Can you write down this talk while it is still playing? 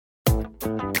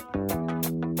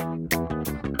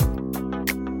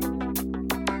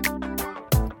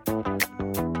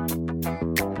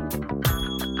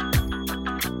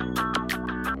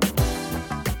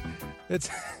It's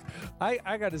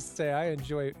I got to say I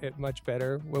enjoy it much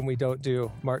better when we don't do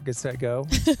Mark Get Set Go.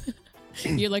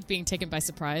 You like being taken by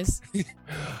surprise?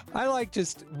 I like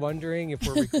just wondering if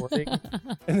we're recording.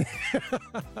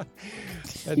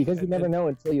 Because you never know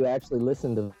until you actually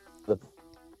listen to the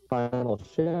final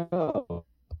show.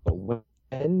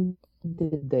 When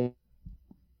did they?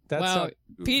 Wow,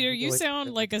 Peter, you sound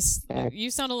a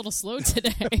little slow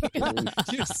today.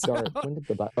 Start? When did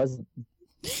the buzz?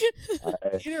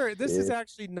 Peter, this is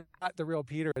actually not the real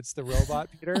Peter. It's the robot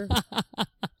Peter.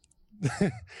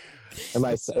 Am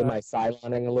I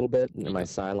siloning a little bit? Am I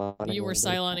siloning? You were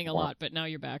siloning a lot, but now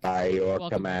you're back. By your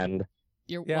welcome. command.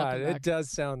 Welcome it back.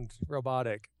 does sound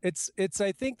robotic. It's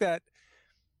I think that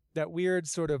weird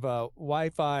sort of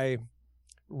Wi-Fi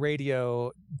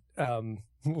radio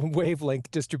wavelength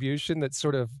distribution that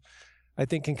sort of I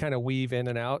think can kind of weave in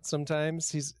and out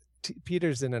sometimes.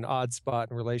 Peter's in an odd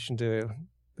spot in relation to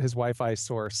his Wi-Fi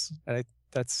source, and I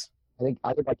think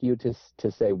I would like you to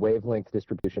say wavelength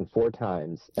distribution 4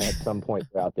 times at some point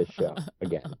throughout this show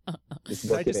again.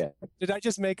 Did I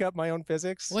just make up my own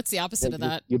physics? What's the opposite of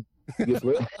that? You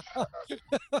blew,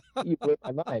 you blew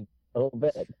my mind a little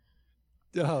bit.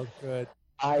 Oh, good.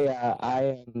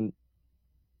 I'm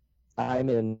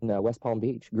in West Palm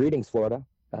Beach. Greetings, Florida.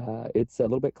 It's a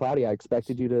little bit cloudy. I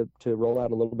expected you to roll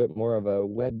out a little bit more of a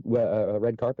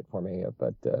red carpet for me,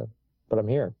 but I'm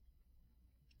here.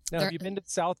 Now, have you been to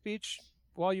South Beach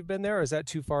while you've been there, or is that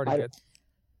too far to get?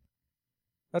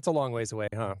 That's a long ways away,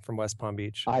 huh, from West Palm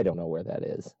Beach? I don't know where that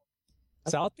is.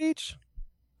 South Beach?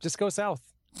 Just go south.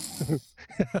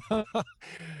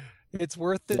 It's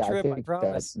worth the trip, I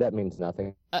promise. That means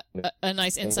nothing. A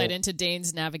nice insight into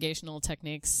Dane's navigational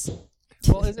techniques.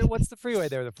 Well, what's the freeway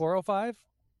there? The 405?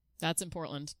 That's in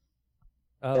Portland.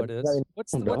 Oh, it is.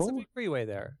 What's the big freeway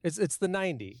there? It's the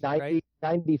 90, right?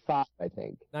 95, I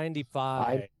think.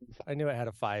 95. I knew it had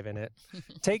a 5 in it.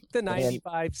 Take the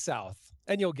 95 south,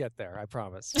 and you'll get there. I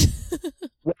promise.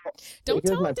 Well, don't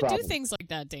tell him to do things like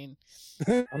that, Dane.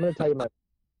 I'm going to tell you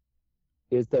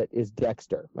is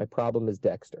Dexter. My problem is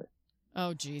Dexter.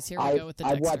 Oh, geez, here we go with the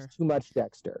Dexter. I've watched too much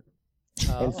Dexter,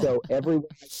 and so everywhere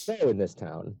I go in this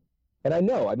town, and I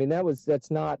know, I mean,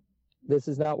 this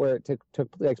is not where it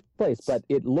took place, but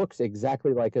it looks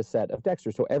exactly like a set of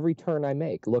Dexter. So every turn I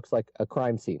make looks like a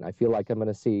crime scene. I feel like I'm going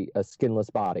to see a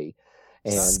skinless body.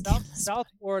 And South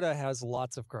Florida has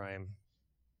lots of crime.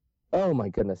 Oh my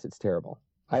goodness, it's terrible.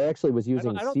 I actually was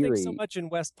using Siri. I don't think so much in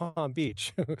West Palm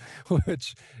Beach,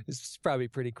 which is probably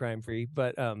pretty crime-free,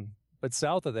 but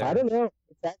south of there. I don't know.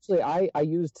 It's actually, I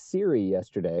used Siri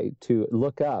yesterday to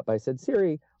look up. I said,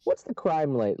 Siri, what's the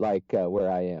crime rate like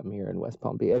where I am here in West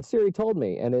Palm Beach? And Siri told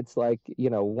me, and it's like,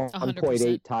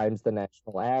 1.8 times the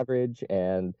national average,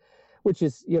 and which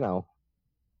is,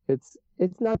 it's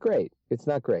not great. It's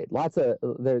not great. Lots of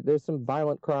there's some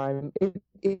violent crime.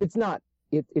 It's not.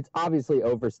 It's obviously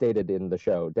overstated in the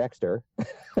show Dexter,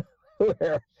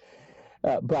 where,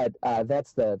 but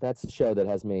that's the show that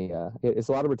has me. It's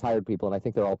a lot of retired people, and I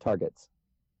think they're all targets.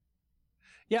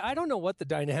 Yeah, I don't know what the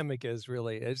dynamic is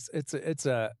really.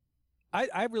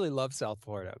 I really love South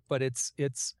Florida, but it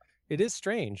is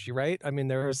strange. You're right. I mean,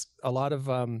 there's a lot of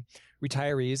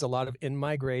retirees, a lot of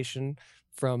in-migration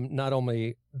from not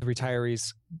only the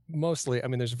retirees, mostly. I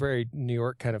mean, there's a very New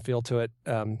York kind of feel to it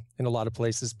in a lot of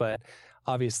places, but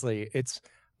obviously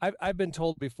I've been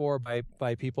told before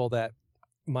by people that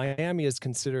Miami is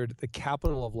considered the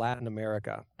capital of Latin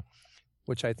America,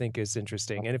 which I think is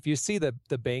interesting. And if you see the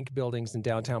bank buildings in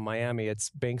downtown Miami, it's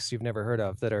banks you've never heard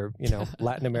of that are,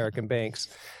 Latin American banks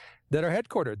that are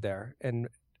headquartered there. And,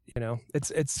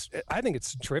 I think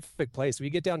it's a terrific place. When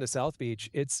you get down to South Beach,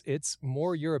 it's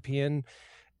more European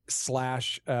 /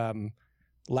 Latin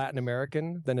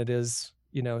American than it is,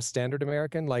 standard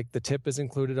American. Like the tip is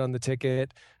included on the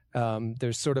ticket.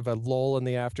 There's sort of a lull in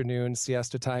the afternoon,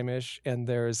 siesta time-ish, and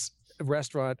there's a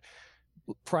restaurant.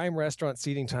 Prime restaurant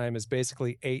seating time is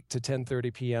basically 8 to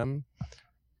 10:30 p.m.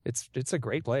 It's a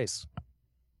great place.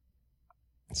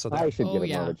 So I should give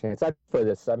it another chance.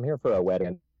 I'm here for a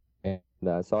wedding, and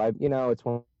so it's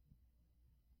one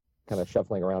kind of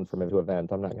shuffling around from event to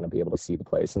event. I'm not going to be able to see the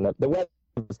place. And the wedding,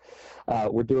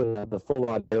 we're doing the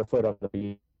full-on barefoot on the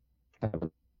beach.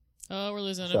 Oh, we're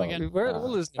losing him again. We're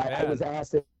losing him. I was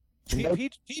asked.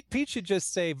 Pete should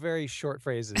just say very short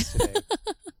phrases today.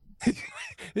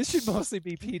 This should mostly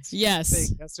be Pete's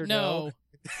yes or no.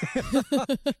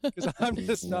 Because I'm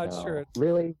just not sure.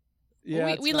 Really?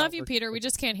 Yeah, we love you, Peter. We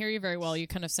just can't hear you very well. You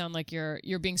kind of sound like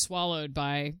you're being swallowed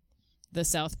by the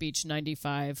South Beach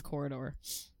 95 corridor.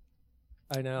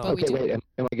 I know. But okay, wait.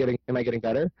 Am I getting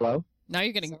better? Hello? Now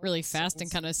you're getting really fast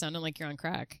and kind of sounding like you're on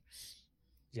crack.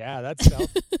 Yeah, that's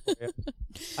South Florida.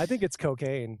 I think it's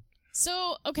cocaine.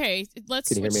 So, okay, let's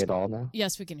Can you switch. hear me at all now?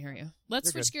 Yes, we can hear you. Let's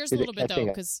You're switch good. gears Is a it little bit, though, catching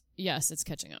up? because, yes, it's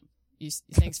catching up.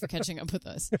 Thanks for catching up with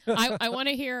us. I want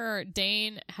to hear,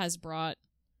 Dane has brought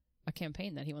a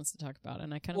campaign that he wants to talk about,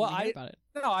 and I kind of want to hear about it.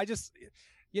 No, I just,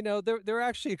 there are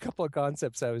actually a couple of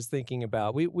concepts I was thinking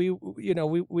about. We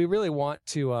really want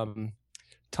to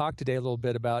talk today a little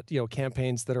bit about,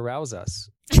 campaigns that arouse us.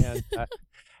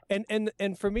 And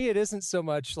and for me, it isn't so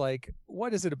much like,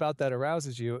 what is it about that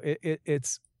arouses you?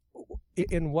 It's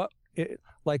in what,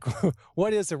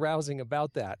 what is arousing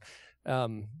about that?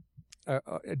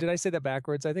 Did I say that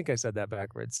backwards? I think I said that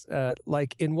backwards.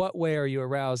 Like, in what way are you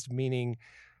aroused? Meaning,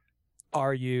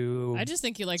 are you? I just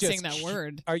think you like saying that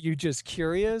word. Are you just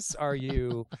curious? Are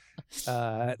you,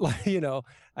 I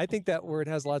think that word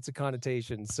has lots of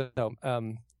connotations. So,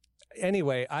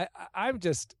 anyway, I've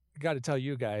just got to tell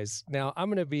you guys now. I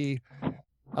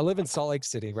live in Salt Lake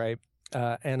City, right?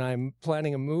 And I'm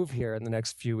planning a move here in the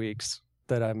next few weeks.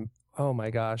 That I'm, oh my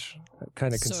gosh,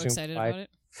 kind of so consumed excited by. about it.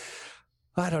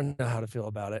 I don't know how to feel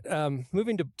about it.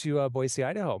 Moving to Boise,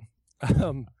 Idaho,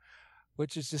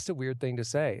 which is just a weird thing to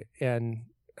say. And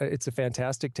it's a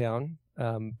fantastic town.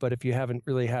 But if you haven't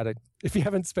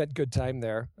spent good time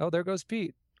there, oh, there goes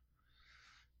Pete.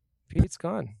 Pete's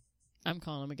gone. I'm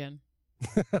calling him again.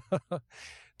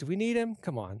 Do we need him?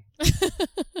 Come on.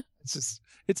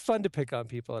 It's fun to pick on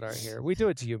people that aren't here. We do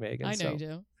it to you, Megan. I know you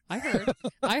do. I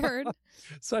heard.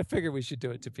 So I figured we should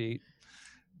do it to Pete.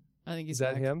 I think he's Is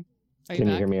that back. him? Are Can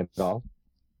back? you hear me at all?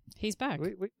 He's back.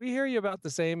 We hear you about the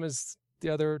same as the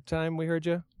other time we heard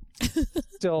you.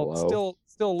 Still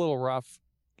a little rough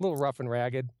and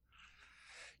ragged.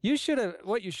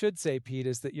 What you should say, Pete,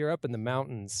 is that you're up in the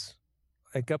mountains,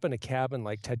 like up in a cabin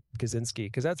like Ted Kaczynski,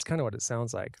 because that's kind of what it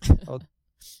sounds like. Oh,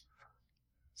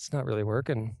 it's not really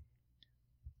working.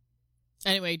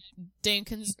 Anyway, Dane,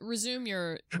 can resume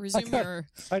your. I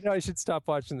know I should stop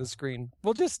watching the screen.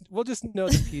 We'll just know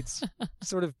that Pete's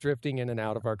sort of drifting in and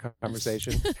out of our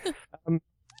conversation.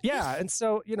 Yeah, and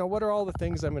so what are all the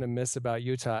things I'm going to miss about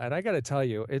Utah? And I got to tell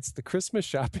you, it's the Christmas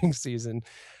shopping season.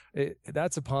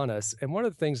 That's upon us. And one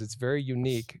of the things that's very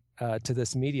unique to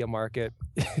this media market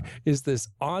is this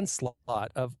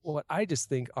onslaught of what I just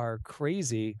think are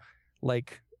crazy,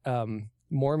 like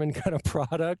Mormon kind of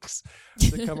products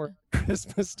that come around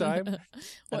Christmas time.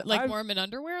 What, like Mormon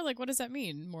underwear? Like, what does that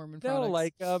mean, Mormon products? No,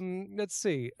 like, let's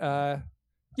see.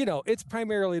 It's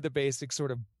primarily the basic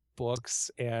sort of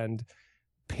books and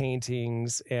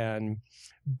paintings,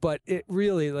 but it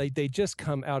really, like, they just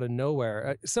come out of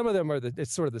nowhere. Some of them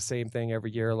it's sort of the same thing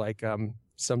every year. Like,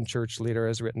 some church leader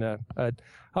has written a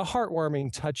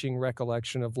heartwarming, touching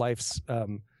recollection of life's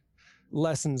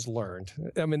lessons learned.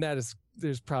 I mean,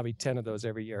 there's probably 10 of those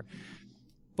every year.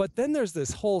 But then there's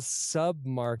this whole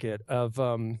sub-market of,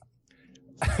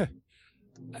 I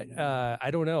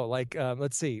don't know, like,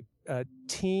 let's see,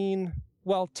 teen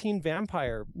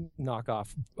vampire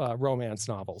knockoff romance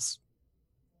novels.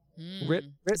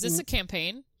 Is this a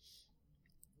campaign?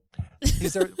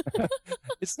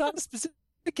 It's not a specific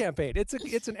campaign.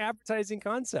 It's an advertising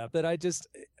concept that I just,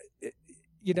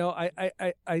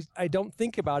 I don't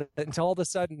think about it until all of a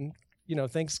sudden,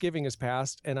 Thanksgiving has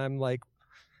passed, and I'm like,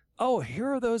 oh, here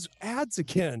are those ads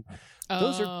again.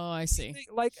 I see.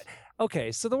 Like,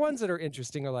 okay, so the ones that are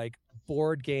interesting are like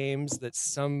board games that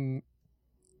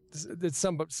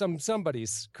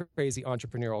somebody's crazy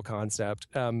entrepreneurial concept,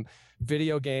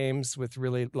 video games with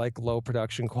really like low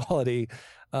production quality,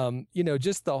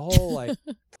 just the whole like,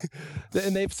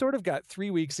 and they've sort of got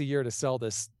 3 weeks a year to sell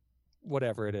this,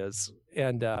 whatever it is.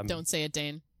 And don't say it,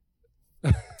 Dane.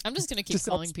 I'm just gonna keep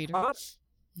calling Peter.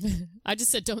 I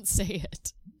just said don't say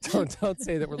it. Don't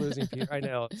say that we're losing Peter. I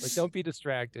know. Like, don't be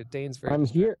distracted. Dane's very. I'm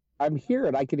here,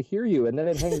 and I could hear you, and then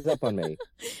it hangs up on me.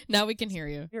 Now we can hear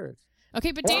you. Here.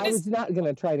 Okay, but Dane I was not going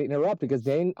to try to interrupt because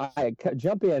Dane, I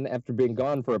jump in after being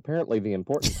gone for apparently the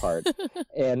important part,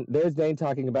 and there's Dane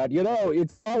talking about,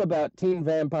 it's all about teen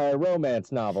vampire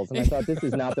romance novels, and I thought this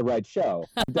is not the right show.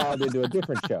 I dialed into a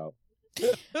different show.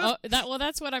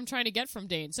 That's what I'm trying to get from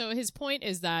Dane. So his point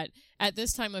is that at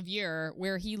this time of year,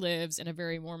 where he lives in a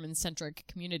very Mormon-centric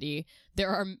community, there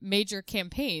are major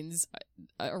campaigns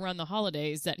around the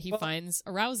holidays that he finds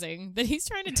arousing that he's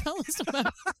trying to tell us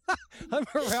about. I'm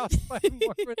aroused by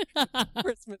Mormon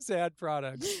Christmas ad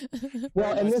products.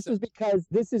 Well, and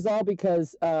this is all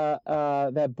because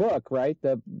that book, right?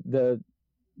 The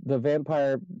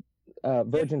vampire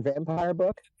virgin vampire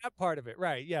book. That part of it,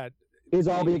 right? Yeah. Is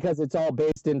all because it's all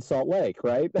based in Salt Lake,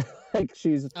 right? Like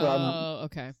she's from. Oh,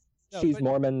 okay. She's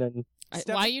Mormon, and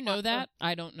Why you know that?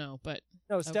 I don't know, but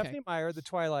no, okay. Stephanie Meyer, the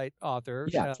Twilight author.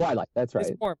 Yeah, Twilight. That's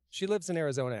right. She lives in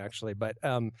Arizona actually, but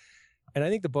and I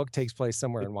think the book takes place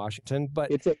somewhere in Washington.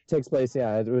 But it takes place.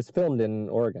 Yeah, it was filmed in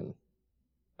Oregon.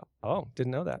 Oh,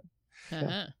 didn't know that.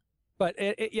 Uh-huh. But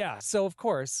yeah, so of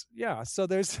course, yeah. So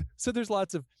there's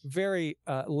lots of very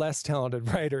less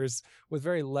talented writers with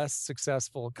very less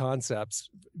successful concepts,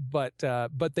 but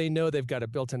they know they've got a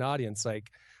built-in audience. Like,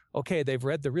 okay, they've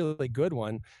read the really good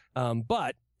one,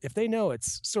 but if they know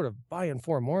it's sort of by and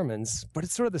for Mormons, but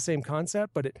it's sort of the same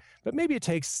concept, but maybe it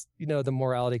takes the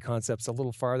morality concepts a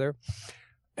little farther.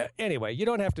 Anyway, you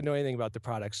don't have to know anything about the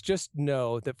products. Just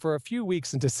know that for a few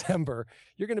weeks in December,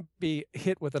 you're going to be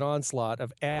hit with an onslaught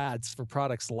of ads for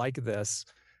products like this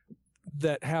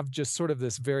that have just sort of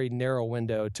this very narrow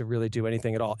window to really do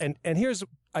anything at all. And here's,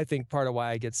 I think, part of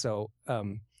why I get so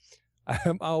I'm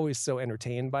always so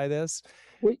entertained by this.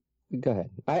 Wait, go ahead.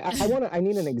 I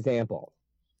need an example.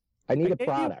 I need a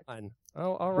product.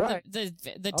 Oh, all right.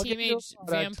 The teenage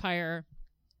vampire.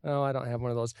 Oh, I don't have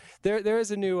one of those. There is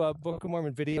a new Book of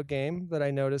Mormon video game that I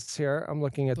noticed here. I'm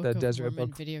looking at the Deseret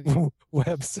Book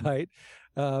website.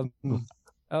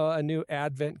 A new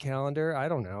Advent calendar. I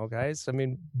don't know, guys. I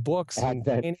mean, books.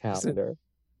 Advent calendar.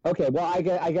 Okay, well, I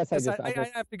guess I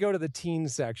have to go to the teen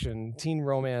section, teen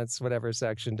romance, whatever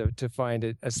section, to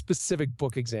find a specific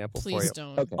book example for you. Please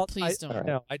don't. Okay. Please don't. Right.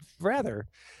 No, I'd rather.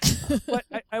 But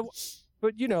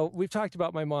we've talked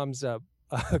about my mom's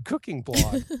cooking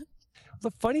blog. The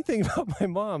funny thing about my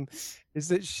mom is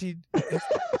that she's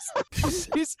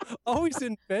always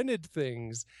invented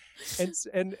things,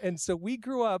 and so we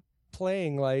grew up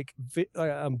playing like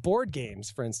board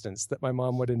games, for instance, that my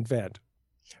mom would invent.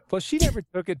 Well, she never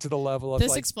took it to the level of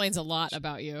this explains a lot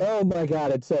about you. Oh my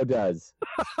God, it so does.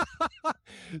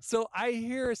 So I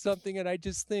hear something and I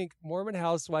just think Mormon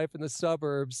housewife in the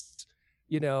suburbs,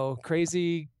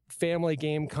 crazy family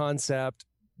game concept,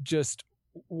 just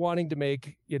wanting to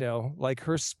make, like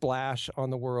her splash on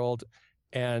the world.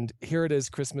 And here it is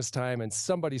Christmas time and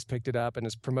somebody's picked it up and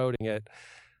is promoting it.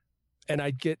 And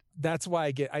that's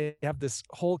why I have this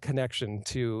whole connection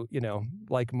to,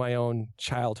 like my own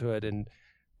childhood and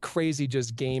crazy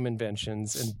just game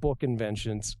inventions and book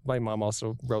inventions. My mom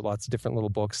also wrote lots of different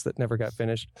little books that never got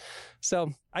finished.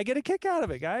 So I get a kick out of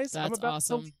it, guys. That's I'm about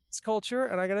awesome. This culture.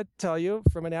 And I got to tell you,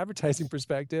 from an advertising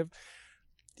perspective,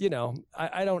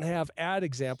 I don't have ad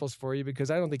examples for you because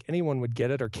I don't think anyone would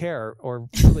get it or care or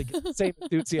really get the same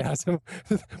enthusiasm.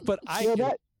 But I get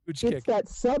a huge kick. It's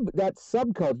that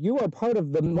subculture. You are part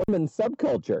of the Mormon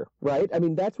subculture, right? I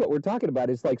mean, that's what we're talking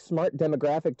about. Is like smart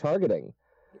demographic targeting.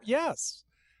 Yes.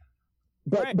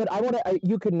 But right. But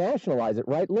you can nationalize it,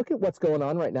 right? Look at what's going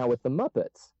on right now with the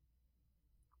Muppets.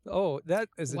 Oh, that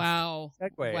is a segue,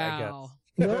 I guess.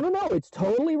 No. It's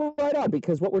totally right on,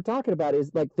 because what we're talking about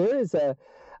is like there is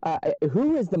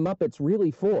who is the Muppets really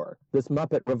for? This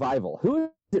Muppet revival. Who is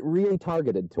it really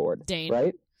targeted toward? Dane.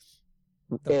 Right?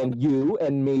 And you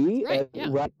and me. Right,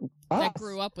 and, right, that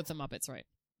grew up with the Muppets, right?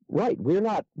 Right. We're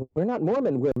not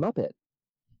Mormon, we're Muppet.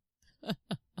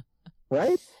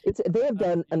 Right? They have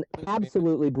done an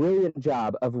absolutely brilliant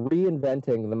job of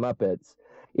reinventing the Muppets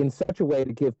in such a way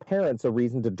to give parents a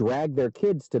reason to drag their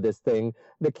kids to this thing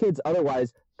the kids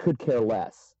otherwise could care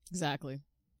less. Exactly.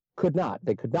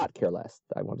 They could not care less.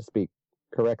 I want to speak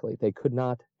correctly. They could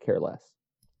not care less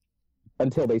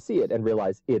until they see it and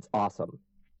realize it's awesome.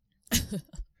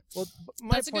 Well,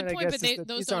 that's a good point, but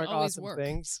those don't always work.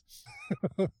 Things.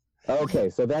 Okay,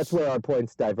 so that's where our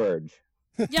points diverge.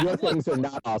 Yeah, your things are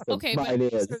not awesome. Okay, mine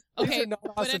is. Okay, not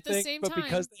awesome but at the same time,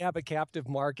 because they have a captive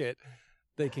market,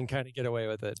 they can kind of get away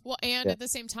with it. Well, and at the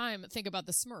same time, think about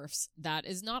the Smurfs. That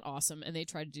is not awesome, and they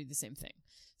try to do the same thing.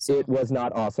 So, it was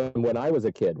not awesome when I was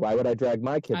a kid. Why would I drag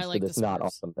my kids to this not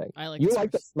awesome thing? I like you the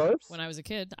like the Smurfs? When I was a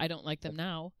kid, I don't like them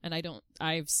now, and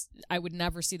I would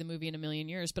never see the movie in a million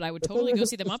years, but I would totally go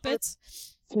see the Muppets.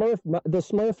 The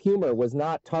Smurf humor was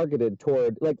not targeted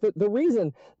toward, like, the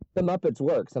reason the Muppets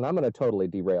works, and I'm going to totally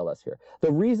derail us here.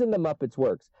 The reason the Muppets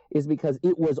works is because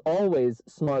it was always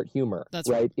smart humor. That's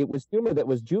right. It was humor that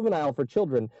was juvenile for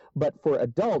children, but for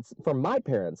adults, for my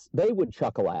parents, they would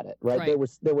chuckle at it, right?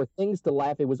 There were things to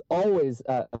laugh. It was always,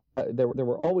 there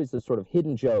were always the sort of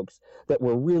hidden jokes that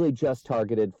were really just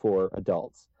targeted for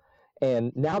adults.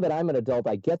 And now that I'm an adult,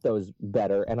 I get those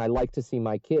better, and I like to see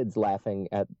my kids laughing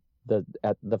at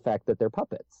the fact that they're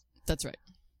puppets. That's right.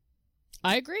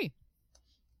 I agree.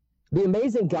 The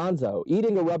Amazing Gonzo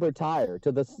eating a rubber tire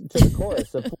to the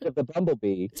chorus of Flight of the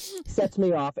Bumblebee sets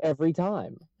me off every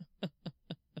time.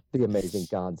 The Amazing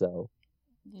Gonzo.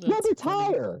 Rubber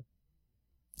tire.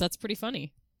 That's pretty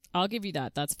funny. I'll give you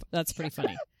that. That's pretty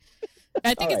funny.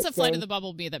 I think it's right, the flight so- of the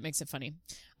bumblebee that makes it funny.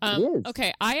 It is.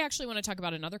 Okay, I actually want to talk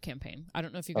about another campaign. I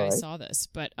don't know if you guys saw this,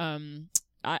 but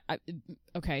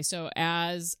okay, so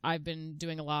as I've been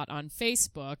doing a lot on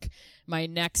Facebook, my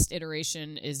next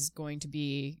iteration is going to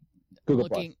be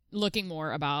looking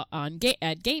more about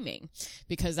at gaming,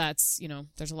 because that's,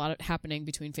 there's a lot happening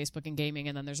between Facebook and gaming,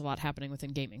 and then there's a lot happening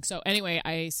within gaming. So anyway,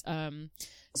 I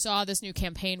saw this new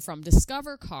campaign from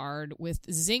Discover Card with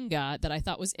Zynga that I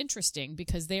thought was interesting,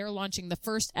 because they are launching the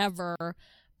first ever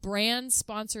brand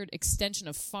sponsored extension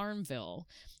of Farmville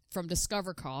from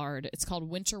Discover Card. It's called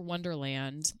Winter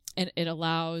Wonderland, and it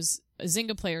allows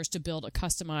Zynga players to build a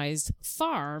customized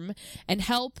farm and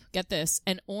help, get this,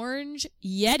 an orange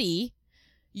Yeti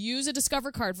use a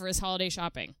Discover Card for his holiday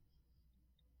shopping.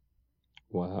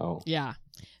 Wow. Yeah.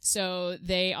 So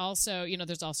they also,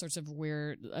 there's all sorts of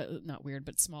weird, not weird,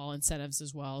 but small incentives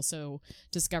as well. So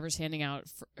Discover's handing out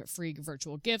free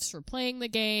virtual gifts for playing the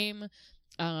game.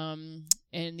 And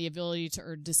the ability to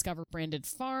earn Discover branded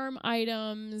farm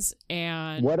items.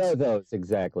 And what are those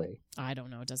exactly? I don't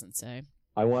know. It doesn't say.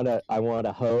 I want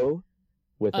a hoe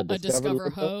with a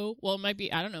Discover hoe. Well, it might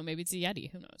be. I don't know. Maybe it's a Yeti.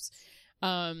 Who knows?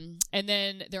 And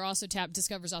then they're also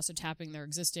Discover's also tapping their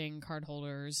existing card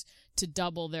holders to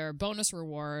double their bonus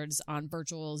rewards on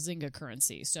virtual Zynga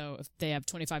currency. So if they have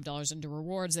 $25 into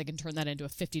rewards, they can turn that into a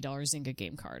 $50 Zynga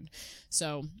game card.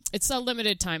 So it's a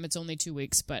limited time. It's only 2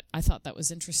 weeks, but I thought that was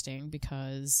interesting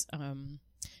because,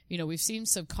 we've seen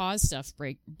some cause stuff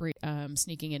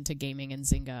sneaking into gaming and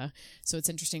Zynga. So it's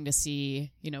interesting to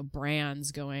see,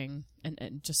 brands going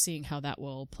and just seeing how that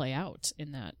will play out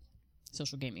in that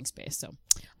social gaming space. So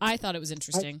I thought it was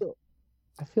interesting.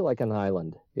 I feel like an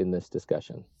island in this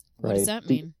discussion. Right? What does that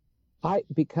mean?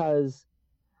 Because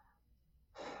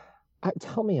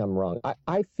tell me I'm wrong.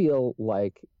 I feel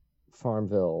like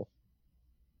Farmville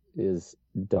is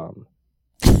dumb.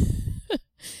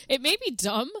 It may be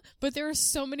dumb, but there are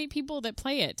so many people that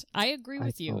play it. I agree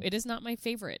with you. Don't. It is not my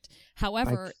favorite.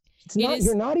 However,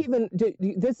 you're not even.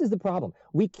 This is the problem.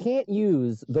 We can't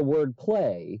use the word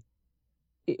play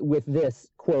with this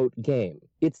quote game.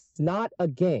 It's not a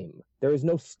game. There is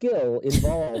no skill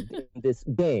involved in this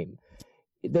game.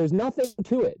 There's nothing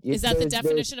to it. Is that the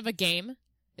definition of a game?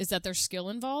 Is that there's skill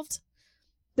involved?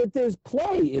 That there's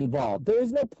play involved. There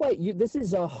is no play. This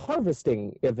is a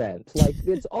harvesting event. Like,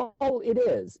 it's all it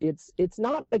is. It's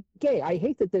not a game. I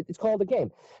hate that it's called a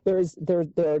game. There's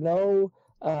no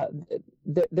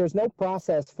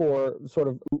process for sort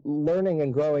of learning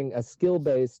and growing a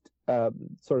skill-based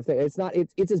sort of thing.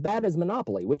 It's as bad as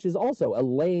Monopoly, which is also a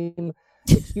lame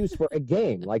excuse for a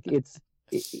game. Like, it's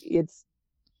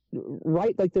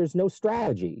right. Like, there's no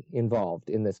strategy involved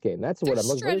in this game. That's what I'm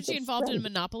looking for. There's strategy involved in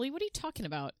Monopoly. What are you talking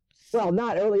about? Well,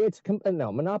 not early.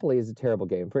 No, Monopoly is a terrible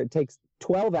game. It takes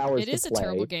 12 hours to play. It is a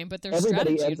terrible game, but there's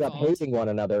Everybody strategy ends involved. up hating one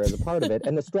another as a part of it,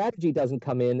 and the strategy doesn't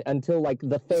come in until like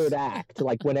the third act,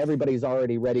 like when everybody's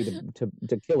already ready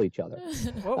to kill each other.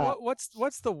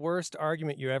 What's the worst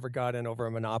argument you ever got in over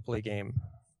a Monopoly game?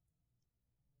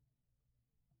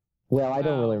 Well, I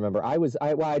don't really remember. I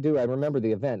do. I remember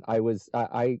the event.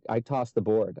 I tossed the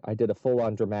board. I did a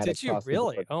full-on dramatic. Did you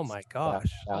really? Oh my gosh!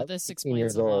 Oh, this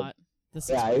explains a lot.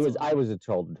 I was a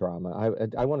total drama.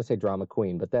 I want to say drama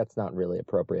queen, but that's not really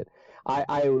appropriate.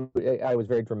 I was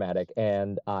very dramatic,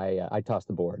 and I tossed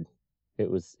the board.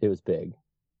 It was big.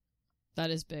 That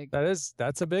is big.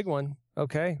 That's a big one.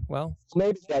 Okay, well,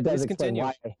 maybe that does explain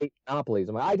why I hate monopolies.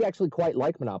 I actually quite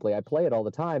like Monopoly. I play it all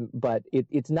the time, but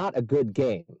it's not a good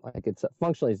game. Like, it's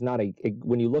functionally, it's not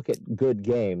when you look at good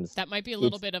games. That might be a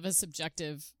little bit of a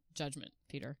subjective judgment,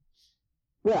 Peter.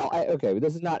 Well, okay,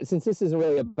 since this isn't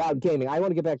really about gaming, I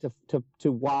want to get back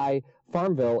to why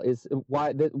Farmville is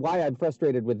why I'm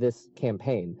frustrated with this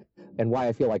campaign and why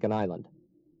I feel like an island.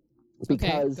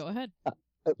 Because, okay, go ahead.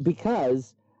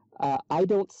 Because I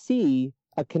don't see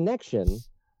a connection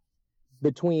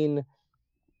between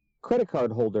credit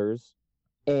card holders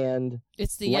and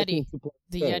it's the Yeti.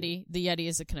 The Yeti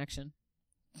is a connection.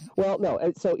 Well,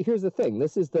 no. So here's the thing.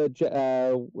 This is the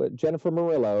Jennifer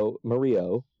Murillo.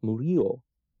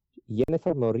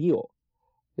 Jennifer Murillo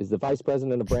is the vice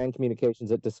president of brand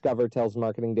communications at Discover, tells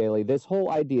Marketing Daily. This whole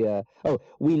idea,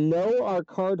 we know our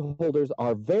card holders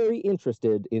are very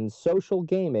interested in social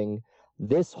gaming.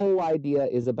 This whole idea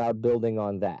is about building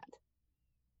on that.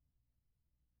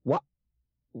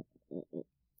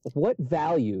 What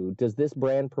value does this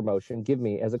brand promotion give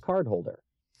me as a card holder?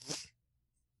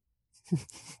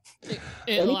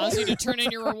 It allows you to turn in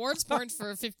your rewards points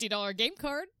for a $50 game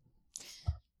card.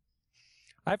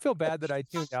 I feel bad that I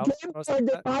tuned out. Game card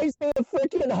that buys me a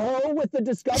freaking hoe with the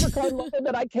Discover card logo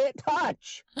that I can't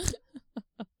touch.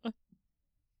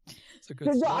 a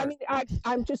good start. I mean,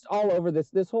 I'm just all over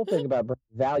this whole thing about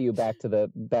value back to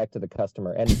the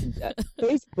customer, and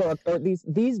Facebook or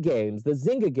these games, the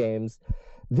Zynga games,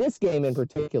 this game in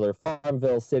particular,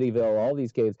 Farmville, Cityville, all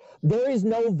these games, there is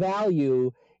no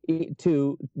value in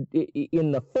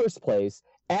the first place.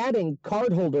 Adding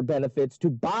cardholder benefits to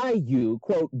buy you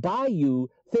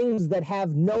things that have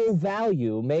no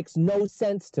value makes no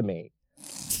sense to me.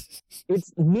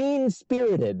 It's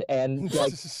mean-spirited, and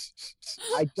like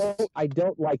I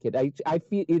don't like it. I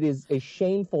feel it is a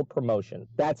shameful promotion.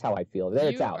 That's how I feel. There,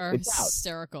 it's out. It's out.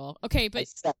 Hysterical. Okay, but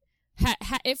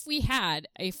if we had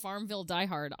a Farmville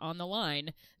diehard on the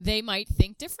line, they might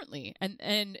think differently.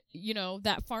 And you know,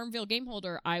 that Farmville game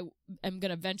holder, I am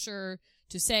going to venture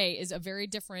to say, is a very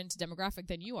different demographic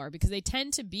than you are, because they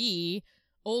tend to be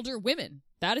older women.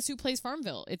 That is who plays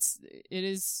Farmville. That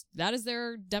is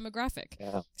their demographic.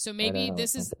 Yeah, so maybe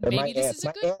this is a good. My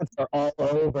aunts are all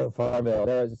over Farmville.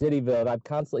 There's Cityville.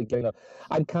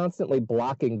 I'm constantly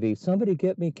blocking somebody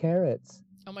get me carrots.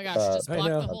 Oh my gosh, just block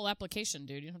the whole application,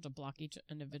 dude. You don't have to block each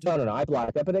individual. No, I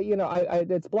block that, but you know,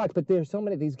 it's blocked. But there's so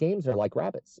many. These games are like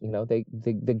rabbits. You know, the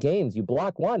games, you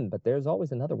block one, but there's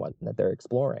always another one that they're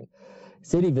exploring.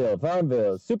 Cityville,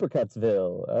 Farmville,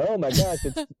 Supercutsville. Oh my gosh,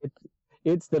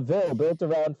 it's the Ville built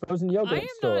around frozen yogurt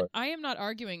store. I am not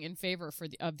arguing in favor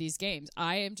of these games.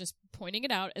 I am just pointing it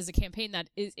out as a campaign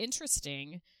that is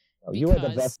interesting. Oh, you are the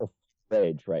vessel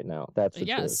rage right now. That's the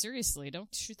truth. Seriously,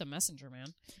 don't shoot the messenger,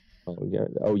 man. Oh, yeah.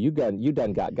 Oh, you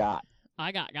done got.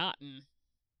 I got gotten.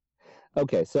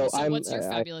 Okay, so what's your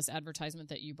fabulous advertisement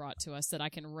that you brought to us that I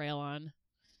can rail on?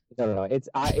 No. It's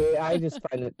I just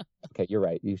find it. Okay, you're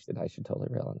right. I should totally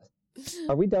rail on this.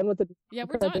 Are we done with the? Yeah,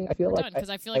 we're done. We're done because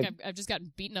I feel like I've just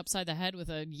gotten beaten upside the head with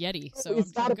a Yeti, so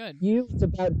it's I'm not good. It's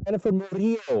about Jennifer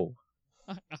Murillo.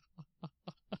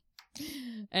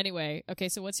 Anyway, okay.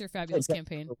 So what's your fabulous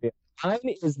campaign? Mine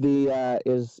is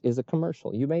a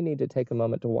commercial. You may need to take a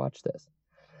moment to watch this.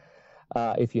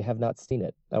 If you have not seen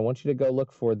it, I want you to go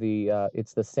look for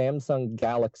it's the Samsung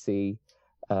Galaxy.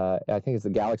 I think it's the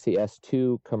Galaxy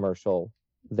S2 commercial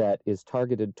that is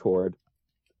targeted toward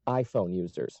iPhone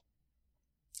users.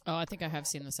 Oh, I think I have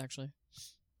seen this actually,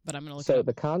 but I'm going to look. So it up.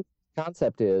 the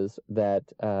concept is that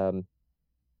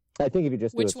I think if you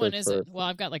just which one is it? Well,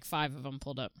 I've got like 5 of them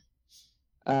pulled up.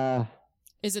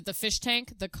 Is it the fish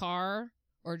tank, the car,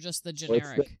 or just the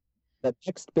generic? The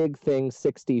next big thing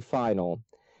 60 final.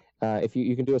 If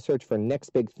you can do a search for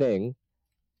next big thing,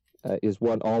 is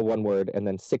all one word, and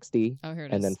then 60,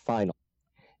 and then final.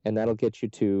 And that'll get you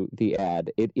to the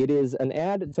ad. It is an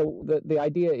ad. So the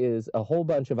idea is a whole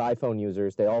bunch of iPhone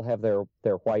users. They all have their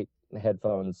white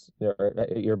headphones, their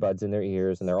earbuds in their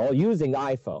ears, and they're all using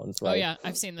iPhones, right? Oh yeah,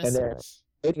 I've seen this. And they're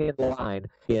waiting in line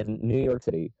in New York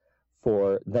City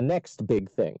for the next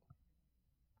big thing.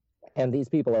 And these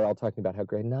people are all talking about how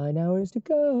great 9 hours to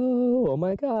go. Oh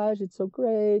my gosh, it's so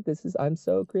great. I'm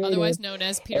so creative. Otherwise known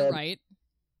as Peter Wright.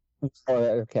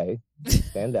 Okay,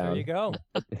 stand down. There you go.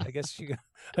 I guess you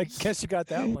got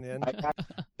that one in.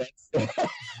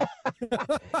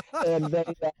 And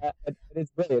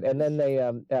it's brilliant. And then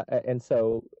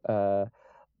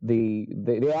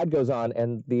the ad goes on,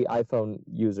 and the iPhone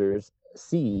users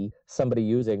see somebody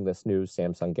using this new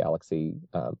Samsung Galaxy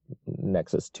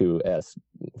Nexus 2S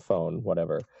phone,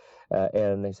 whatever,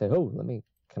 and they say, "Oh,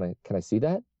 can I see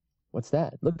that? What's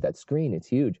that? Look at that screen; it's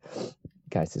huge."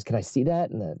 Guy says, "Can I see that?"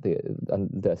 And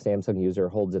the Samsung user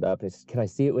holds it up and says, "Can I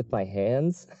see it with my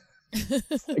hands?"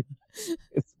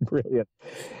 It's brilliant,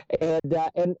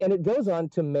 and it goes on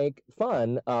to make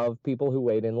fun of people who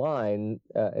wait in line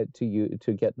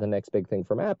to get the next big thing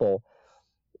from Apple,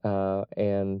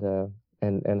 and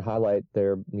highlight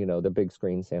their the big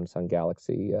screen Samsung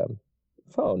Galaxy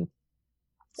phone.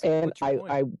 So and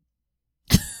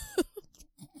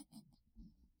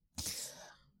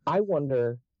I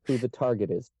wonder who the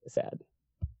target is for this ad.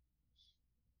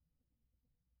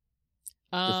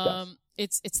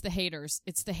 It's the haters.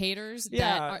 It's the haters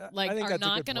that are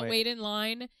not going to wait in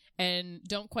line and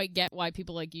don't quite get why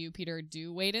people like you, Peter,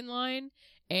 do wait in line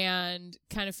and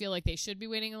kind of feel like they should be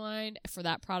waiting in line for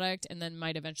that product and then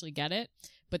might eventually get it,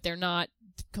 but they're not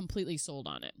completely sold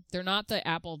on it. They're not the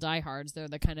Apple diehards. They're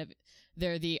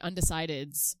the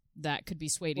undecideds that could be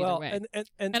swayed either way.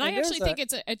 And I actually think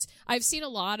it's I've seen a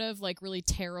lot of like really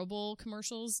terrible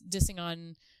commercials dissing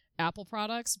on Apple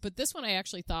products, but this one I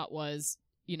actually thought was,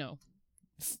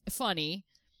 funny.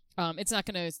 It's not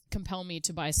going to compel me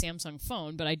to buy a Samsung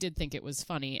phone, but I did think it was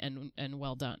funny and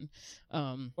well done.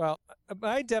 Well,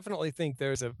 I definitely think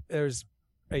there's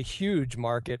a huge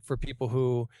market for people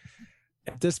who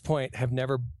at this point have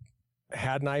never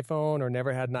had an iPhone or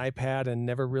never had an iPad and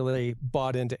never really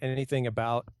bought into anything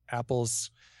about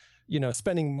Apple's,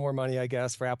 spending more money, I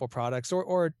guess, for Apple products,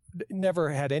 or never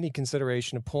had any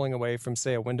consideration of pulling away from,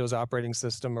 say, a Windows operating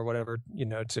system or whatever,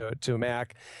 to a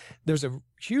Mac. There's a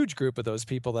huge group of those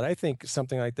people that I think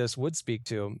something like this would speak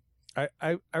to.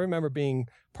 I remember being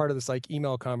part of this like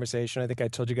email conversation. I think I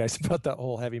told you guys about that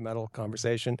whole heavy metal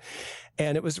conversation.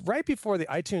 And it was right before the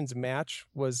iTunes Match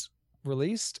was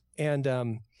released.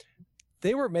 And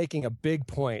they were making a big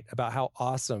point about how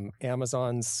awesome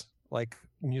Amazon's like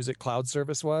music cloud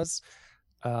service was.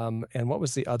 And what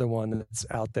was the other one that's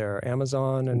out there?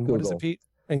 Amazon and Google. What is it, Pete?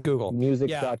 And Google.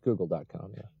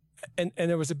 Music.google.com. Yeah. And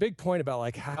there was a big point about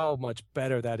like how much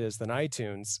better that is than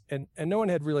iTunes. And no one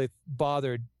had really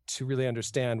bothered to really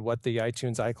understand what the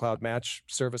iTunes iCloud Match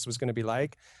service was going to be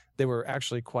like. They were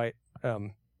actually quite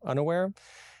unaware.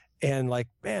 And like,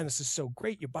 man, this is so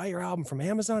great. You buy your album from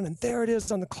Amazon and there it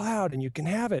is on the cloud and you can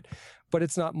have it, but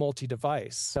it's not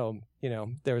multi-device. So,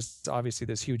 there's obviously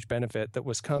this huge benefit that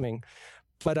was coming,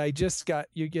 but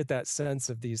you get that sense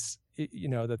of these,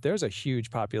 that there's a huge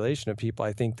population of people,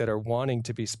 I think, that are wanting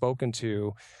to be spoken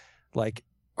to. Like,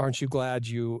 aren't you glad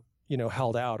you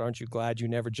held out? Aren't you glad you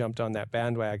never jumped on that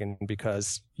bandwagon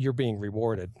because you're being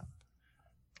rewarded?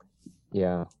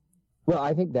 Yeah. Well,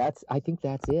 I think that's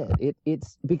it.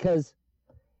 It's because,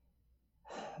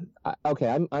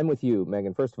 okay, I'm with you,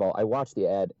 Megan. First of all, I watched the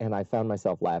ad and I found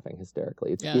myself laughing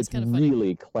hysterically. It's kind of funny.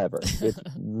 Really clever. It's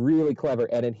really clever,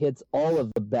 and it hits all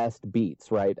of the best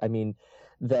beats, right? I mean,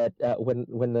 that when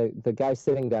the guy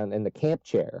sitting down in the camp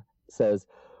chair says,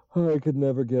 "Oh, I could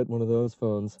never get one of those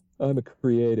phones. I'm a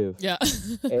creative." Yeah.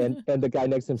 and the guy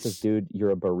next to him says, "Dude,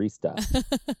 you're a barista."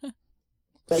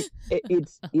 Like it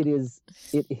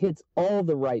hits all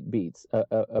the right beats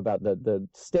about the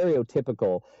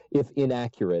stereotypical, if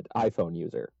inaccurate, iPhone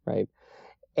user, right?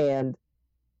 And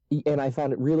I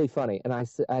found it really funny. And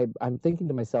I'm thinking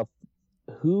to myself,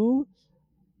 who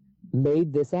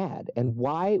made this ad and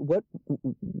why?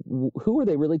 Who are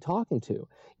they really talking to?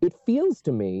 It feels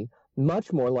to me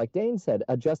much more like Dane said,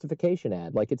 a justification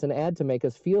ad. Like it's an ad to make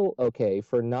us feel okay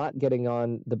for not getting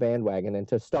on the bandwagon and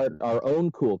to start our own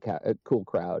cool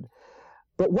crowd.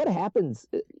 But what happens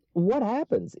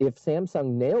if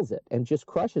Samsung nails it and just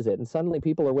crushes it and suddenly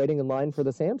people are waiting in line for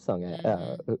the Samsung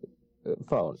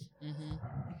phone? Mm-hmm.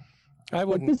 I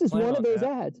wouldn't. This is one of those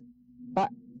that. ads.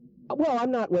 Well,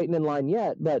 I'm not waiting in line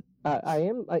yet, but I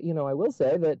am. I will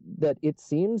say that it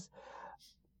seems.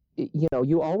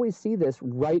 You always see this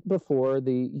right before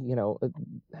the,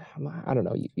 I don't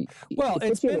know. Well,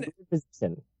 it's been.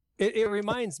 Position. It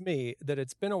reminds me that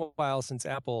it's been a while since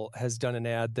Apple has done an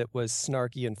ad that was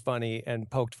snarky and funny and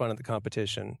poked fun at the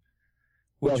competition.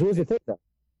 Well, here's the thing,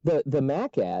 though. The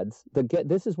Mac ads,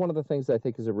 this is one of the things that I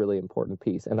think is a really important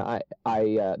piece. And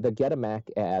the Get a Mac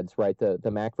ads, right?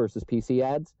 The Mac versus PC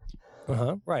ads.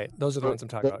 Right. Those are the ones I'm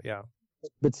talking about. Yeah.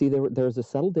 But see, there's a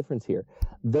subtle difference here.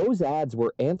 Those ads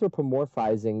were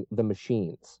anthropomorphizing the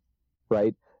machines,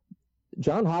 right?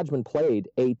 John Hodgman played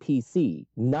a PC,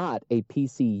 not a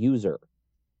PC user.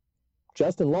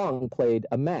 Justin Long played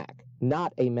a Mac,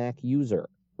 not a Mac user,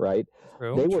 right?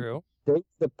 True. They were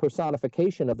the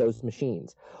personification of those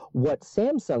machines. What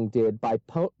Samsung did by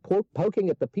poking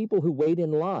at the people who wait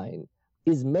in line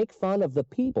is make fun of the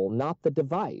people, not the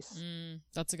device.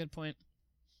 That's a good point.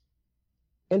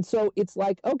 And so it's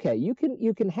like, okay, you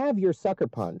can have your sucker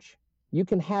punch. You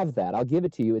can have that. I'll give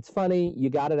it to you. It's funny. You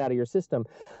got it out of your system.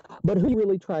 But who are you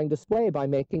really trying to display by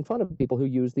making fun of people who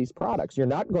use these products? You're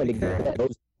not going to get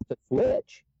those to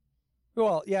switch.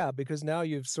 Well, yeah, because now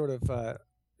you've sort of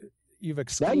you've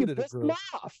excluded a group. Them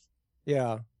off.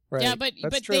 Yeah. Right. Yeah,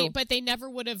 but they never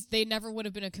would have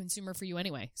been a consumer for you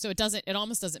anyway. So it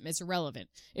almost doesn't. It's irrelevant.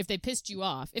 If they pissed you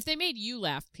off, if they made you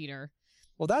laugh, Peter.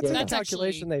 Well, that's a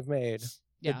calculation they've made.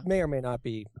 Yeah. It may or may not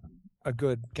be a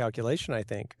good calculation, I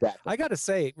think. Exactly. I got to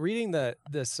say, reading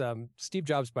this Steve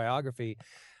Jobs biography,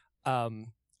 I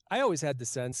always had the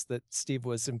sense that Steve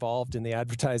was involved in the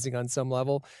advertising on some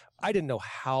level. I didn't know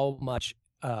how much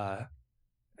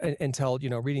until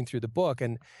reading through the book.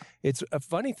 And it's a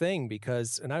funny thing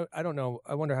because, and I don't know,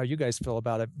 I wonder how you guys feel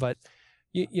about it, but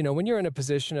when you're in a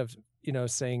position of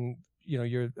saying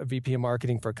you're a VP of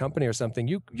marketing for a company or something,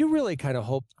 you really kind of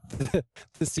hope that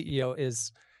the CEO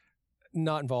is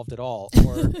not involved at all,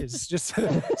 or is just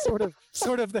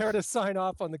sort of there to sign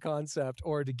off on the concept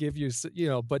or to give you,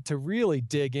 but to really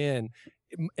dig in.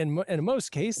 And in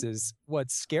most cases,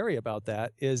 what's scary about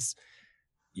that is,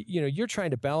 you're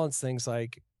trying to balance things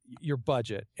like your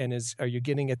budget, and are you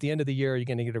getting at the end of the year, are you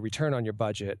going to get a return on your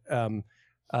budget?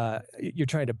 you're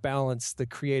trying to balance the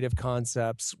creative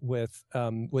concepts with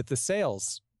the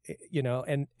sales,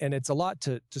 and it's a lot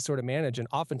to sort of manage. And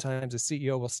oftentimes a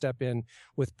CEO will step in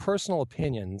with personal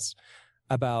opinions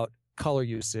about color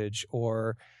usage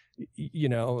or,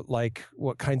 like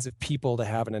what kinds of people to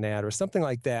have in an ad or something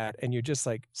like that. And you're just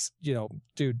like,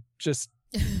 dude, just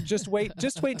wait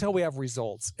until we have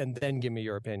results and then give me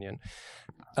your opinion.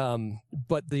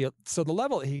 But the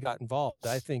level that he got involved,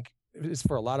 I think, is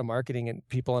for a lot of marketing and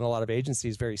people in a lot of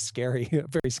agencies very scary, a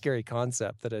very scary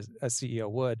concept that a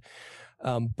CEO would.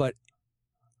 But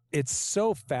it's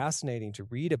so fascinating to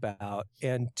read about,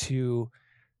 and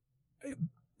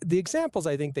the examples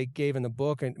I think they gave in the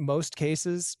book, in most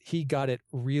cases, he got it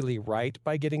really right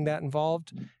by getting that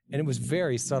involved. And it was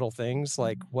very subtle things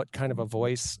like what kind of a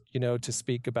voice, to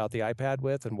speak about the iPad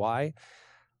with and why.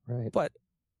 Right. But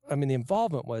I mean, the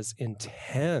involvement was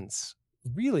intense,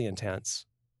 really intense.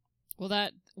 Well,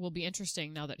 that will be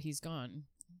interesting now that he's gone.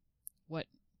 What,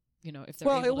 if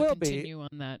they're able to continue on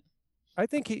that. I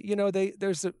think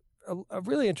there's a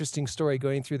really interesting story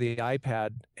going through the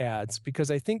iPad ads,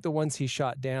 because I think the ones he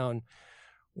shot down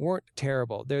weren't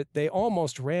terrible. They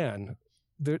almost ran.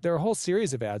 There are a whole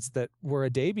series of ads that were a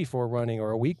day before running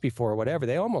or a week before or whatever.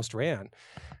 They almost ran,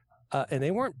 and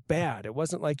they weren't bad. It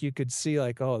wasn't like you could see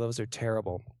like, oh, those are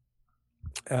terrible.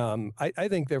 I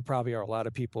think there probably are a lot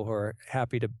of people who are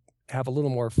happy to have a little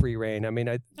more free reign. I mean,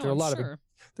 there are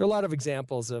a lot of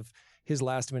examples of his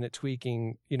last minute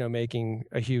tweaking, making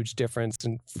a huge difference,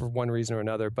 and for one reason or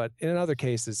another. But in other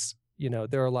cases,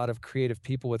 there are a lot of creative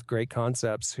people with great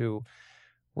concepts who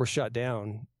were shut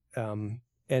down,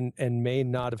 and may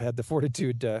not have had the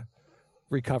fortitude to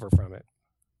recover from it.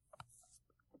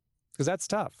 Because that's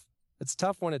tough. It's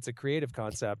tough when it's a creative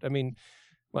concept. I mean,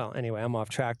 well, anyway, I'm off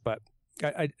track, but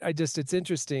I just, it's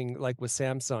interesting, like with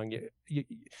Samsung,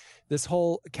 this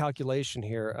whole calculation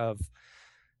here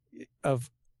of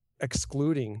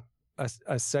excluding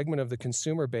a segment of the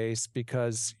consumer base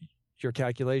because your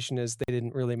calculation is they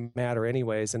didn't really matter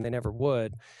anyways, and they never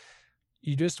would.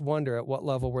 You just wonder at what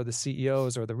level were the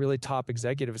CEOs or the really top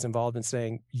executives involved in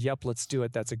saying, yep, let's do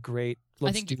it. That's a great,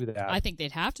 let's do that. I think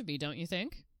they'd have to be, don't you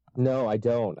think? No, I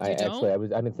don't.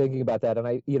 I've been thinking about that, and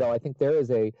I think there is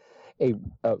a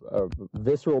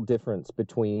visceral difference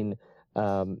between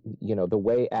the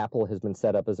way Apple has been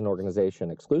set up as an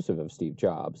organization exclusive of Steve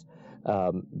Jobs,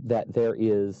 that there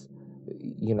is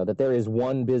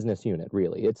one business unit,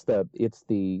 really. It's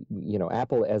the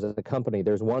Apple as a company,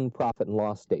 there's one profit and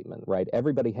loss statement, right?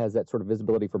 Everybody has that sort of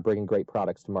visibility for bringing great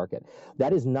products to market.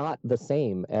 That is not the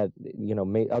same at,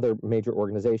 other major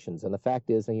organizations. And the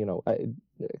fact is,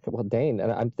 Dane,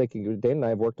 and I'm thinking, Dane and I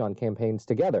have worked on campaigns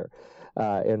together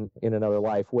in another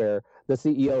life where the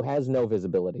CEO has no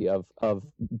visibility of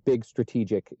big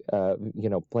strategic,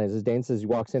 plans. As Dane says, he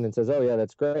walks in and says, oh yeah,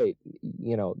 that's great.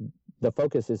 The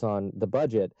focus is on the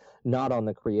budget, not on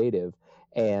the creative.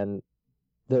 And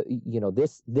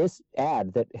this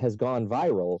ad that has gone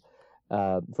viral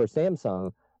for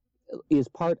Samsung is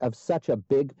part of such a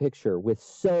big picture with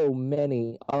so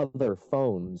many other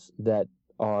phones that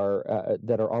are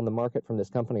on the market from this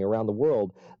company around the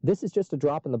world. This is just a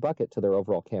drop in the bucket to their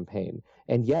overall campaign,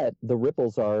 and yet the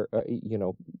ripples are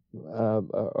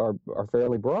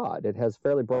fairly broad. It has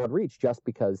fairly broad reach just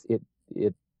because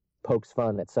it pokes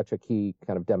fun at such a key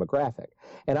kind of demographic.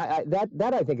 And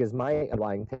that I think is my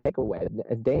underlying takeaway.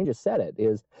 Dane just said it,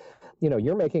 is,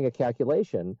 you're making a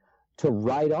calculation to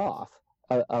write off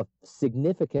a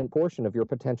significant portion of your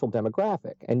potential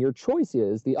demographic. And your choice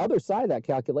is, the other side of that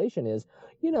calculation is,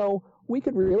 we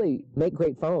could really make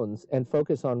great phones and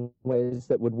focus on ways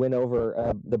that would win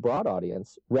over the broad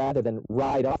audience, rather than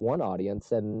write off one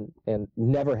audience and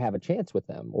never have a chance with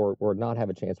them, or not have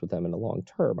a chance with them in the long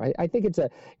term. I think it's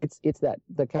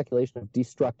the calculation of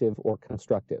destructive or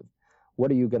constructive. How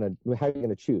are you going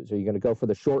to choose? Are you going to go for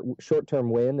the short-term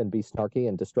win and be snarky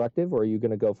and destructive, or are you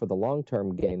going to go for the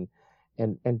long-term gain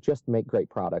and just make great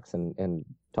products and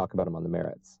talk about them on the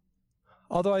merits?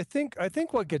 Although I think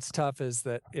what gets tough is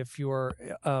that if you're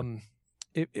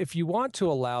if you want to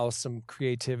allow some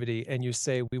creativity and you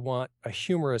say we want a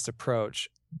humorous approach,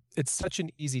 it's such an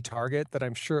easy target that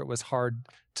I'm sure it was hard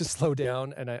to slow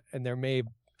down, and there may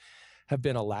have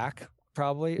been a lack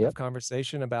probably of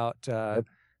conversation about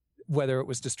whether it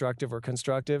was destructive or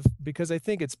constructive, because I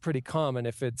think it's pretty common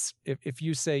if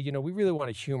you say, we really want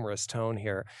a humorous tone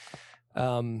here,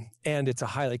 and it's a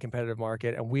highly competitive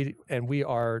market, and we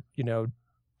are,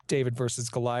 David versus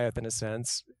Goliath in a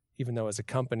sense, even though as a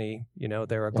company,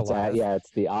 they're a Goliath.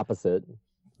 It's the opposite.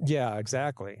 Yeah,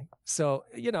 exactly. So,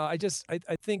 I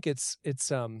think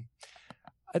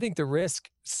I think the risk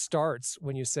starts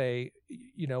when you say,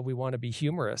 we want to be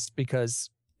humorous, because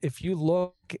if you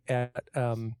look at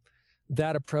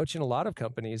that approach in a lot of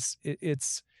companies,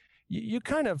 it's you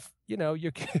kind of,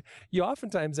 you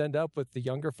oftentimes end up with the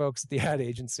younger folks at the ad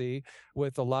agency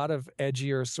with a lot of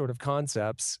edgier sort of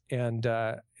concepts, and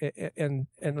a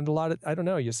lot of, I don't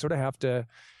know, you sort of have to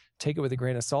take it with a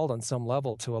grain of salt on some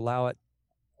level to allow it,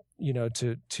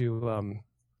 to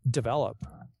develop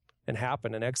and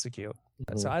happen and execute.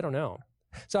 So I don't know.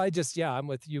 So I'm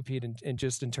with you, Pete, and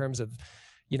just in terms of,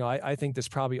 I think this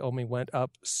probably only went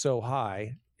up so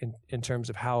high in terms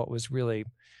of how it was really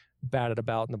batted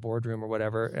about in the boardroom or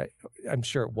whatever. I'm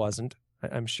sure it wasn't.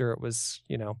 I'm sure it was,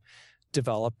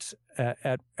 developed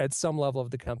at some level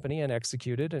of the company and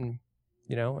executed, and,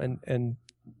 and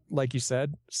like you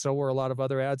said, so were a lot of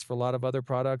other ads for a lot of other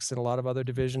products and a lot of other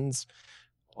divisions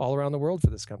all around the world for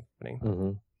this company.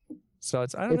 Mm-hmm. So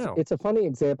I don't know. It's a funny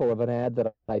example of an ad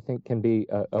that I think can be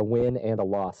a win and a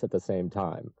loss at the same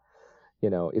time.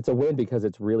 It's a win because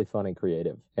it's really fun and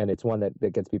creative, and it's one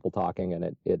that gets people talking,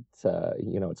 and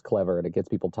it's clever, and it gets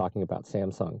people talking about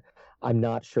Samsung. I'm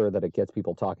not sure that it gets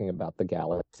people talking about the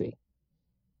Galaxy.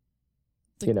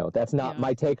 That's not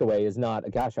my takeaway. Is not,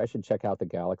 gosh, I should check out the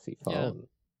Galaxy phone.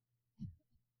 Yeah.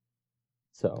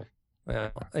 So. Yeah,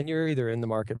 and you're either in the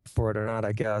market for it or not,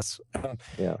 I guess.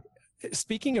 Yeah.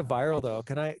 Speaking of viral, though,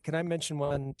 can I mention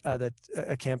one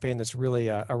a campaign that's really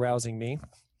arousing me?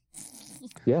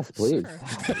 Yes, please.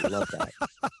 Sure. I love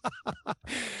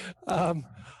that.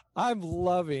 I'm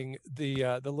loving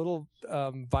the little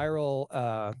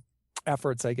viral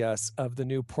efforts, I guess, of the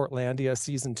new Portlandia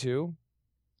season 2.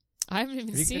 I haven't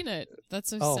even seen it.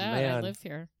 That's so sad. Man. I live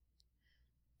here.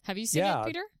 Have you seen it,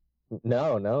 Peter?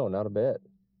 No, not a bit.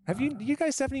 Have you? You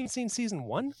guys haven't even seen season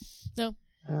 1? No.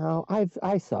 Oh,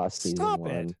 I saw season 1. Stop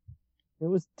it. It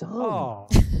was dumb. Oh,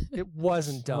 it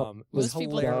wasn't dumb. It was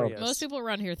hilarious. Most people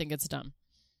around here think it's dumb.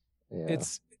 Yeah.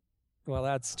 Well,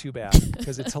 that's too bad,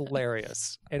 because it's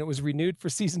hilarious. And it was renewed for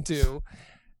season 2.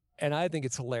 And I think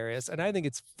it's hilarious. And I think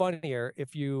it's funnier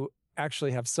if you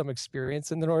actually have some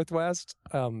experience in the Northwest.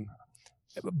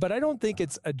 But I don't think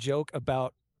it's a joke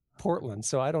about Portland.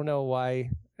 So I don't know why,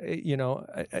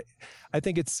 I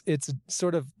think it's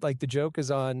sort of like the joke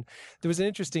is on. There was an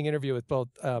interesting interview with both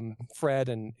Fred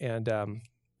and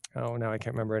now I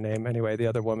can't remember her name. Anyway, the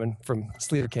other woman from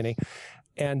Sleater-Kinney,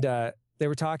 and they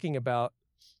were talking about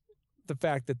the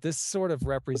fact that this sort of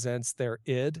represents their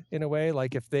id in a way.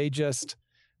 Like if they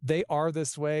are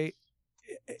this way,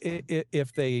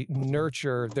 if they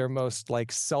nurture their most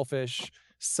like selfish,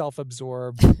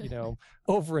 self-absorbed,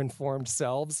 overinformed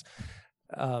selves.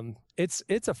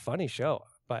 It's a funny show,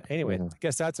 but anyway, I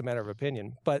guess that's a matter of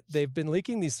opinion. But they've been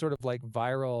leaking these sort of like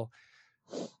viral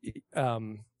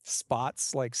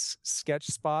spots, like sketch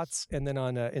spots, and then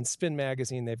in Spin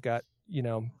Magazine they've got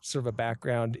sort of a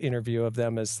background interview of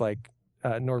them as like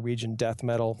Norwegian death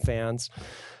metal fans.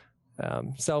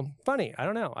 So funny. I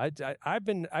don't know. I've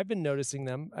been noticing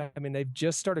them. I mean, they've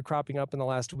just started cropping up in the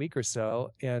last week or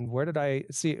so. And where did I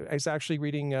see? I was actually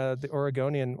reading the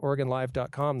Oregonian,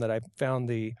 OregonLive.com, that I found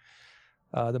the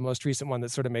most recent one that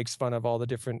sort of makes fun of all the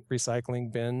different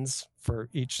recycling bins for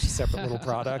each separate little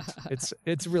product.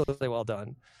 It's really well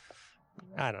done.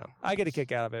 I don't know. I get a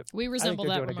kick out of it. We resemble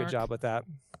that. I think they're doing a good job with that.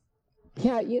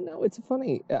 Yeah, it's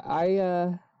funny.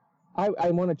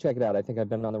 I want to check it out. I think I've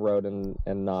been on the road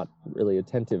and not really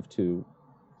attentive to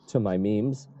my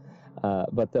memes.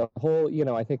 But the whole,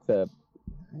 I think put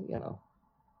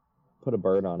a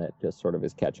bird on it just sort of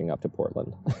is catching up to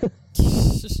Portland.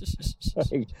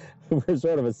 Like, we're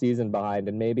sort of a season behind,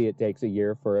 and maybe it takes a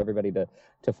year for everybody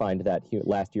to find that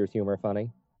last year's humor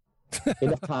funny.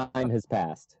 Enough time has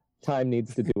passed. Time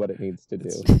needs to do what it needs to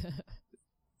do.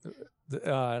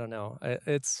 I don't know.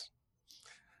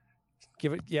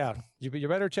 Give it, you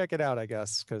better check it out, I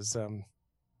guess, because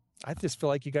I just feel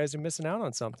like you guys are missing out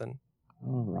on something.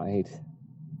 All right.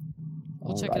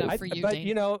 We'll check it out for you, but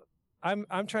Dane.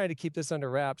 I'm trying to keep this under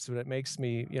wraps, but it makes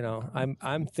me,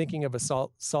 I'm thinking of a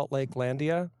Salt Lake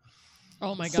Landia.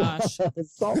 Oh my gosh.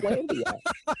 Saltlandia.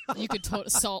 You could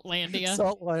Saltlandia.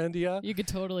 Saltlandia. You could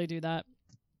totally do that.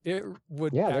 It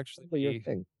would actually be your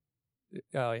thing.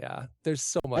 Oh yeah, there's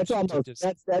so much.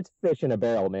 That's fish in a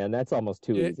barrel, man. That's almost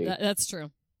too easy. That's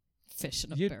true. Fish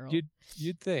in a barrel.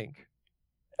 You'd think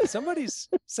somebody's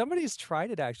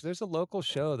tried it. Actually, there's a local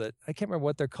show that I can't remember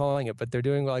what they're calling it, but they're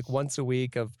doing like once a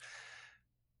week of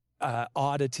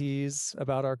oddities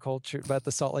about our culture, about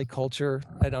the Salt Lake culture.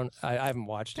 I haven't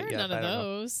watched it yet. There are none of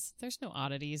those. There's no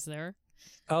oddities there.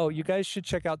 Oh, you guys should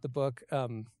check out the book.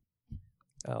 You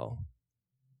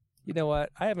know what?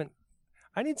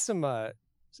 I need some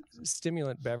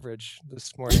stimulant beverage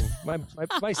this morning. My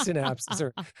synapses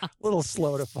are a little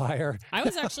slow to fire. I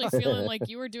was actually feeling like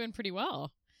you were doing pretty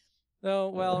well. No,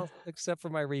 well, except for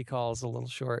my recalls a little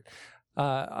short.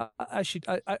 I should.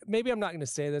 Maybe I'm not going to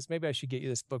say this. Maybe I should get you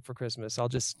this book for Christmas. I'll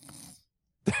just.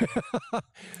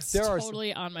 It's there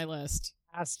totally on my list.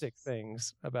 Fantastic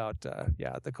things about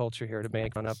the culture here to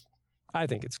make fun of. I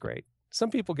think it's great. Some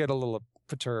people get a little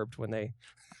perturbed when they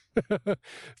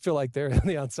feel like they're on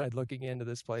the outside looking into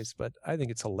this place, but I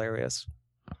think it's hilarious.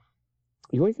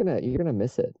 You're gonna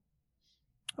miss it.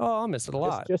 Oh, I'll miss it a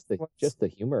lot. Just the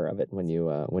humor of it when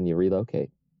you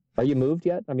relocate. Are you moved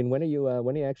yet? I mean, when are you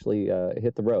actually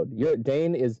hit the road?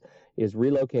 Dane is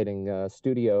relocating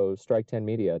studio Strike 10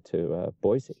 Media to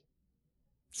Boise.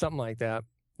 Something like that.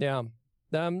 Yeah.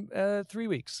 3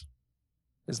 weeks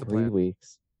is the 3 plan.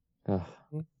 weeks.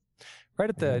 Right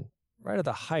at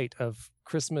the height of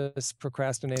Christmas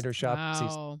procrastinator shop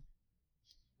season. Wow.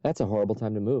 That's a horrible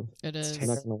time to move. It is. I'm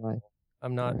not gonna lie.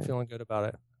 I'm not feeling good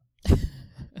about it.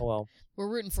 Oh well. We're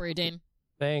rooting for you, Dane.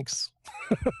 Thanks.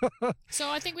 So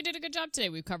I think we did a good job today.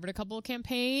 We've covered a couple of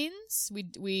campaigns.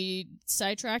 We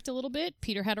sidetracked a little bit.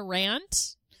 Peter had a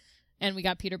rant, and we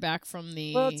got Peter back from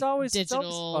the digital it's always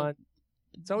fun.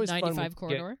 It's always 95 fun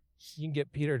corridor. You can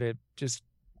get Peter to just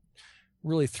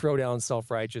really throw down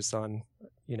self-righteous on,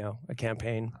 a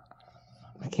campaign.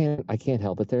 I can't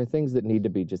help it. There are things that need to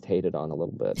be just hated on a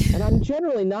little bit. And I'm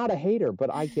generally not a hater,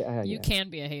 but I can. You can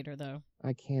be a hater, though.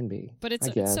 I can be. But it's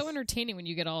so entertaining when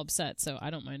you get all upset, so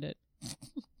I don't mind it.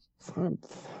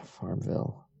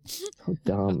 Farmville. How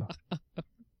dumb.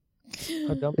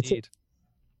 How dumb indeed.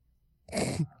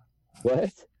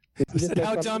 What?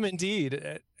 How dumb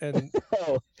indeed. And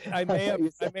I may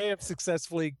have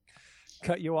successfully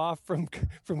cut you off from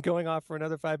going off for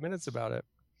another 5 minutes about it.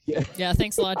 Yeah,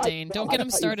 thanks a lot, Dane. Don't get him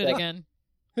started again.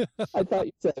 I thought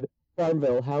you said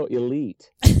Farmville, how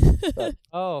elite.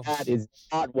 That is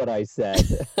not what I said.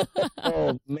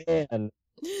 Oh, man.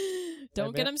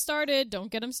 Don't get him started.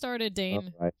 Don't get him started,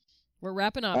 Dane. Right. We're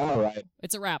wrapping up. All right.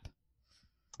 It's a wrap.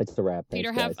 It's a wrap. Peter,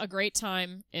 Thanks, have guys. a great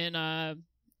time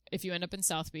if you end up in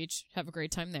South Beach, have a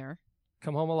great time there.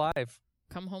 Come home alive.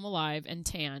 Come home alive and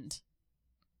tanned.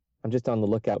 I'm just on the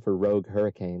lookout for rogue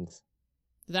hurricanes.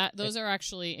 Those are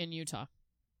actually in Utah.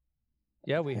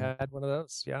 Yeah, we had one of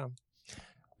those. Yeah.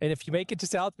 And if you make it to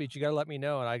South Beach, you got to let me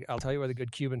know, and I'll tell you where the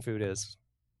good Cuban food is.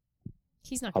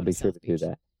 He's not I'll going be to sure South to do Beach.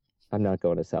 that. I'm not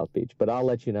going to South Beach, but I'll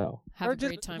let you know. Have a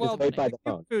great time. Well, wait by the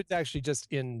Cuban phone. food's actually just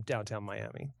in downtown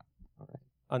Miami. All right.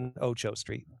 On Ocho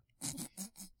Street.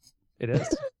 It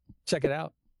is. Check it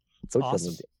out. It's Ocho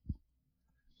awesome.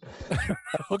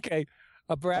 Okay.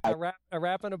 A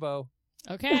wrap and a bow.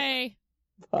 Okay.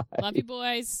 Bye. Love you,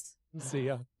 boys. See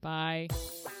ya. Bye.